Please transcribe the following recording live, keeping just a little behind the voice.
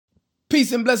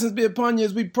Peace and blessings be upon you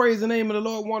as we praise the name of the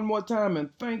Lord one more time and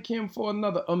thank Him for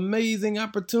another amazing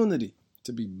opportunity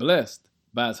to be blessed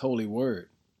by His holy word.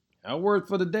 Our word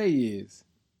for the day is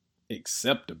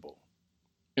acceptable.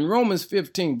 In Romans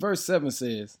 15, verse 7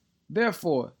 says,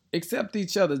 "Therefore, accept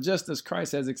each other just as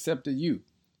Christ has accepted you,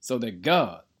 so that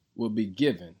God will be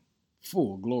given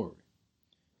full glory."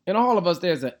 In all of us,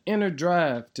 there's an inner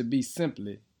drive to be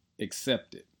simply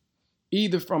accepted,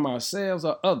 either from ourselves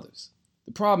or others.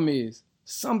 The problem is,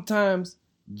 sometimes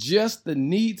just the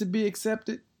need to be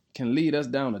accepted can lead us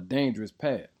down a dangerous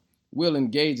path. We'll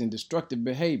engage in destructive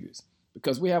behaviors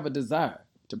because we have a desire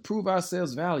to prove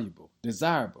ourselves valuable,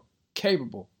 desirable,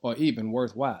 capable, or even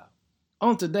worthwhile.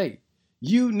 On today,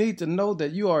 you need to know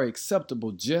that you are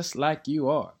acceptable just like you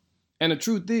are. And the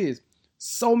truth is,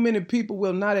 so many people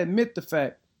will not admit the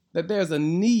fact that there's a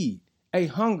need, a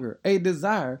hunger, a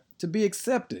desire to be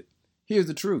accepted. Here's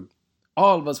the truth.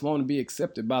 All of us want to be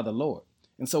accepted by the Lord.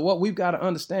 And so what we've got to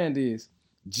understand is,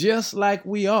 just like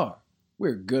we are,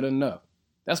 we're good enough.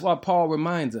 That's why Paul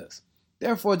reminds us,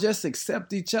 therefore just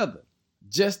accept each other,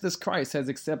 just as Christ has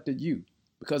accepted you.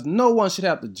 Because no one should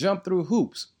have to jump through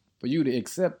hoops for you to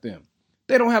accept them.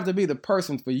 They don't have to be the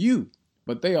person for you,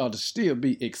 but they ought to still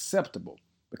be acceptable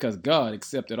because God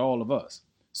accepted all of us.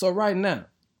 So right now,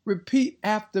 repeat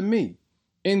after me.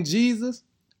 In Jesus,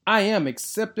 I am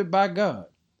accepted by God.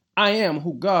 I am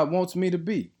who God wants me to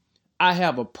be. I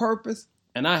have a purpose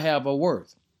and I have a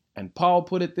worth. And Paul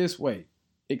put it this way,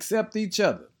 accept each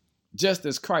other just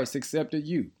as Christ accepted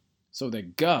you, so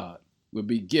that God will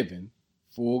be given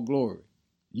full glory.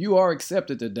 You are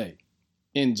accepted today.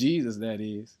 In Jesus, that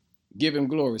is. Give Him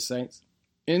glory, saints.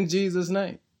 In Jesus'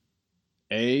 name,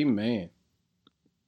 amen.